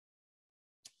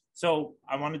So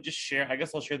I want to just share, I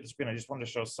guess I'll share the screen. I just wanted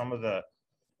to show some of the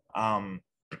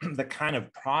the kind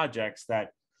of projects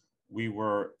that we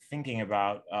were thinking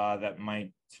about that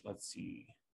might, let's see,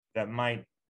 that might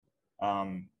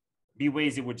be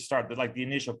ways it would start, but like the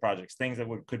initial projects, things that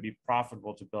could be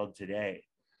profitable to build today.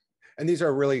 And these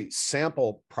are really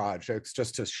sample projects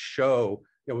just to show,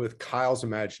 with Kyle's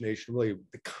imagination, really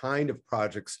the kind of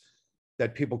projects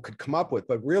that people could come up with.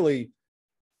 But really,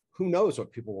 who knows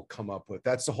what people will come up with?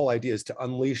 That's the whole idea, is to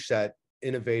unleash that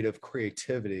innovative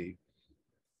creativity.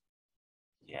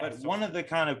 Yeah, but one of the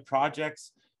kind of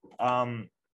projects I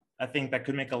think that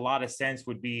could make a lot of sense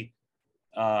would be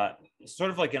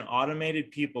sort of like an automated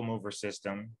people mover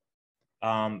system,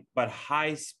 but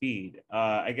high speed.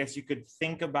 I guess you could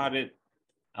think about it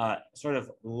sort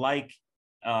of like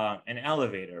an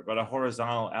elevator, but a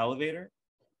horizontal elevator.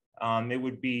 It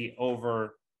would be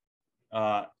over,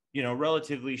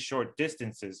 relatively short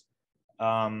distances.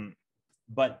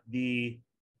 But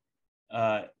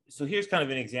so here's kind of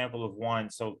an example of one.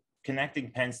 So connecting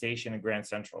Penn Station and Grand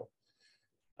Central.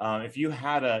 If you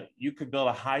had you could build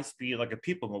a high speed, like a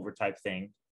people mover type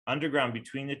thing, underground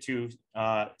between the two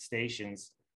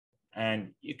stations,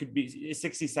 and it could be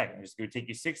 60 seconds. It would take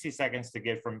you 60 seconds to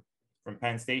get from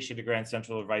Penn Station to Grand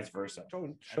Central or vice versa.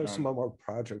 Show some more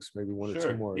projects, maybe one or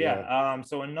two more. Yeah.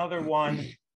 So another one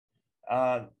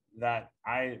that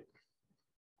I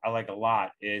like a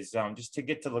lot is just to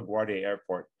get to LaGuardia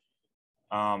Airport.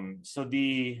 So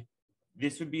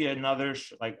this would be another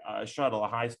a shuttle, a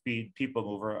high-speed people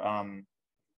mover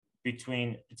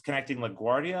it's connecting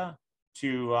LaGuardia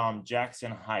to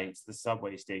Jackson Heights, the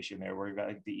subway station there, where you've got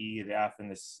like the E, the F,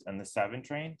 and the 7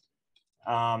 train.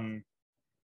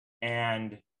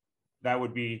 And that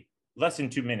would be less than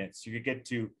 2 minutes. You could get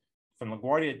from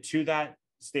LaGuardia to that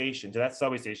station, to that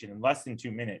subway station, in less than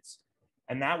 2 minutes.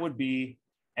 And that would be,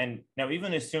 and now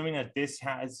even assuming that this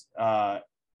has a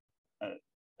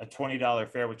 $20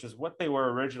 fare, which is what they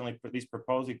were originally at least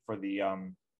proposing for the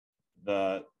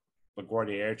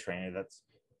LaGuardia Air train, that's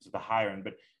the higher end.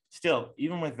 But still,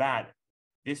 even with that,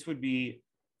 this would be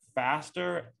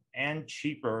faster and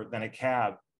cheaper than a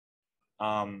cab,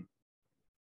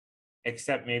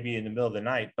 except maybe in the middle of the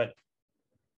night. But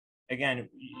again,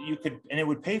 you could, and it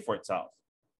would pay for itself,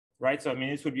 right? So I mean,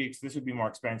 this would be more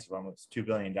expensive, almost $2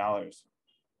 billion.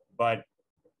 But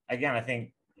again, I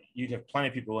think you'd have plenty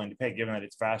of people willing to pay, given that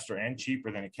it's faster and cheaper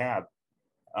than a cab.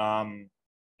 And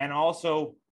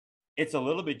also, it's a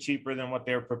little bit cheaper than what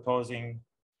they're proposing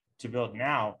to build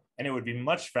now, and it would be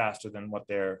much faster than what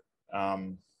they're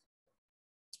now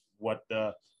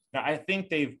I think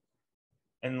they've,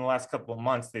 in the last couple of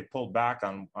months, they pulled back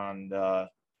on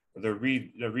they're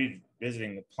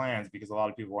revisiting the plans because a lot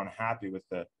of people weren't happy with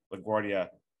the LaGuardia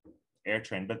Air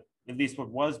train. But at least what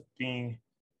was being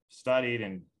studied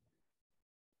and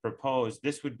proposed,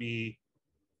 this would take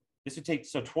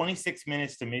 26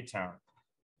 minutes to Midtown,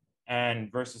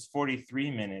 and versus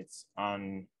 43 minutes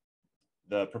on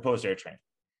the proposed air train.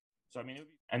 So I mean,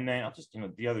 and then I'll just,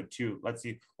 the other two, let's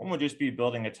see, one would just be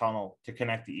building a tunnel to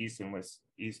connect the east and west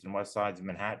sides of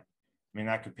Manhattan. I mean,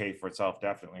 that could pay for itself,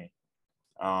 definitely,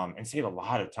 and save a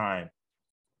lot of time.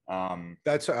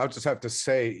 That's, I'll just have to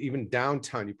say, even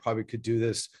downtown, you probably could do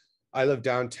this. I live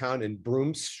downtown in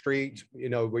Broome Street,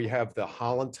 where you have the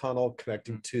Holland Tunnel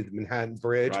connecting to the Manhattan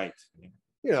Bridge. Right.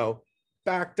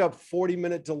 Backed up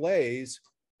 40-minute delays,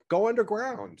 go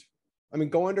underground. I mean,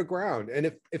 go underground.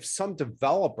 And if some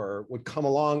developer would come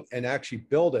along and actually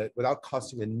build it without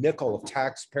costing a nickel of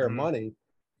taxpayer money,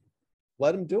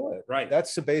 let them do it. Right.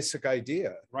 That's the basic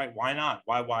idea. Right. Why not?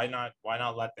 Why not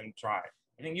let them try?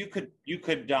 I think you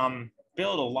could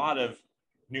build a lot of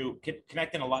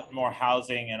connecting a lot more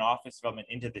housing and office development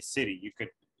into the city. You could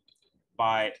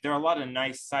there are a lot of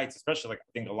nice sites, especially I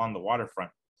think along the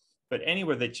waterfront, but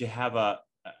anywhere that you have a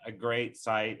great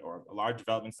site or a large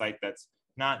development site that's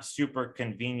not super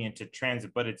convenient to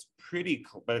transit, but it's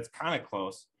kind of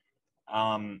close.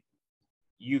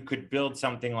 You could build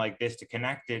something like this to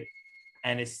connect it.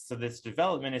 And so this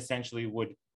development essentially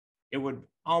would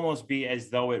almost be as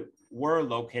though it were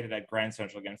located at Grand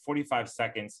Central. Again, 45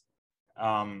 seconds.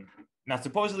 Now,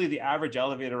 supposedly the average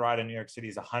elevator ride in New York City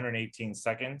is 118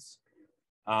 seconds.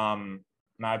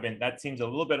 That seems a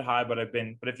little bit high, but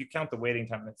if you count the waiting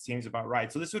time, that seems about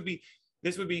right. So this would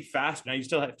be fast. Now you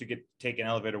still have to take an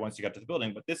elevator once you got to the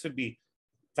building, but this would be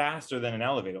faster than an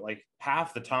elevator, like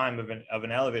half the time of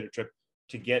an elevator trip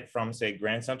to get from, say,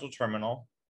 Grand Central Terminal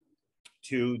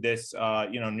to this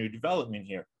new development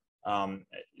here.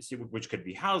 Which could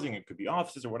be housing, it could be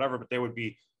offices or whatever, but there would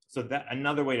be So that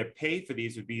another way to pay for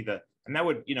these would be and that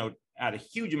would, add a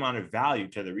huge amount of value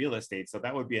to the real estate. So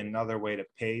that would be another way to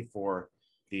pay for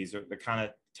these, or the kind of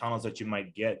tunnels that you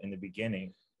might get in the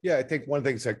beginning. Yeah, I think one of the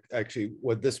things that actually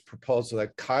with this proposal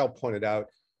that Kyle pointed out,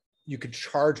 you could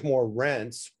charge more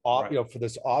rents off, Right. for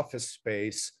this office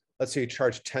space. Let's say you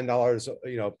charge $10,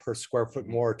 per square foot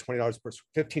more, $20 per,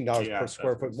 $15 per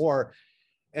square foot more.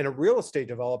 And a real estate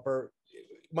developer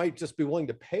might just be willing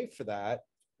to pay for that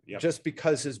just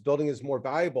because his building is more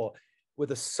valuable.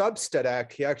 With a Substead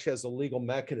Act, he actually has a legal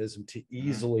mechanism to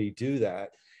easily do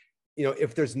that.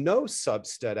 If there's no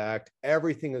Substead Act,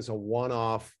 everything is a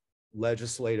one-off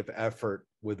legislative effort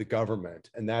with the government,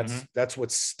 and that's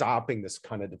what's stopping this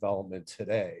kind of development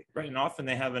today. Right, and often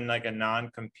they have like a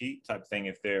non-compete type thing.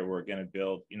 If they were going to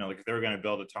build, like if they were going to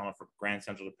build a tunnel for Grand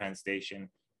Central to Penn Station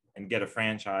and get a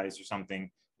franchise or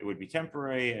something, it would be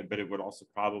temporary, but it would also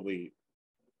probably,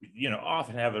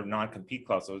 often have a non-compete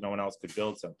clause, so no one else could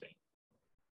build something.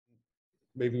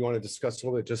 Maybe you want to discuss a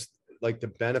little bit just like the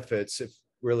benefits if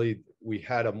really we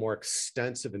had a more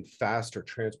extensive and faster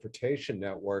transportation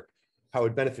network, how it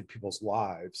would benefit people's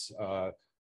lives,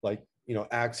 like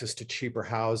access to cheaper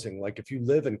housing. Like if you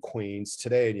live in Queens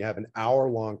today and you have an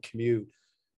hour-long commute,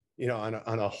 on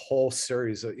a whole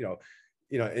series of,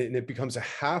 and it becomes a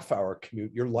half-hour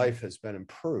commute, your life has been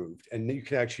improved, and you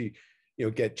can actually,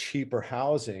 get cheaper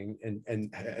housing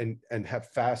and have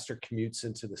faster commutes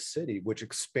into the city, which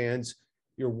expands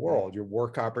your world, your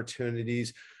work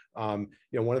opportunities. One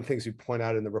of the things we point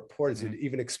out in the report is it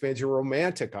even expands your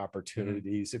romantic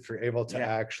opportunities if you're able to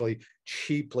actually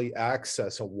cheaply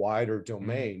access a wider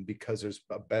domain because there's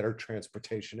a better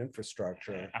transportation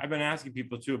infrastructure. I've been asking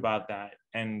people too about that,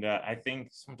 and I think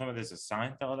sometimes there's a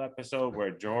Seinfeld episode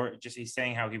where George he's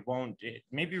saying how he won't.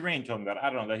 Maybe Rain told him that, I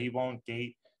don't know, that he won't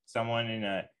date someone in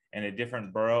a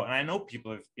different borough. And I know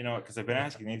people have, because I've been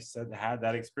asking, they've said they had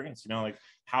that experience, like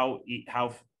how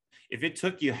if it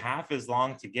took you half as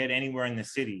long to get anywhere in the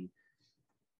city,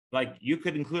 like you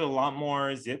could include a lot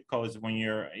more zip codes when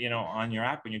you're, on your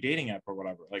app, when you're dating app or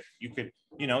whatever. Like you could,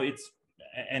 it's,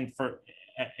 and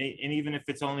even if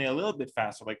it's only a little bit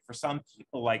faster, like for some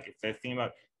people, like if they're thinking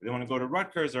about, they want to go to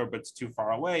Rutgers but it's too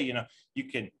far away, you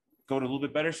can go to a little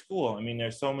bit better school. I mean,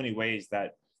 there's so many ways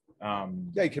that,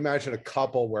 you can imagine a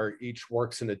couple where each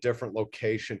works in a different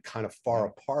location, kind of far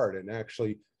apart, and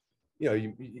actually,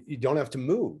 you don't have to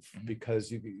move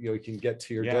because you can get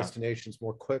to your destinations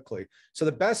more quickly. So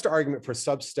the best argument for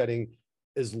substeading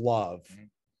is love.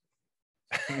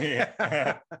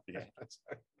 Yeah.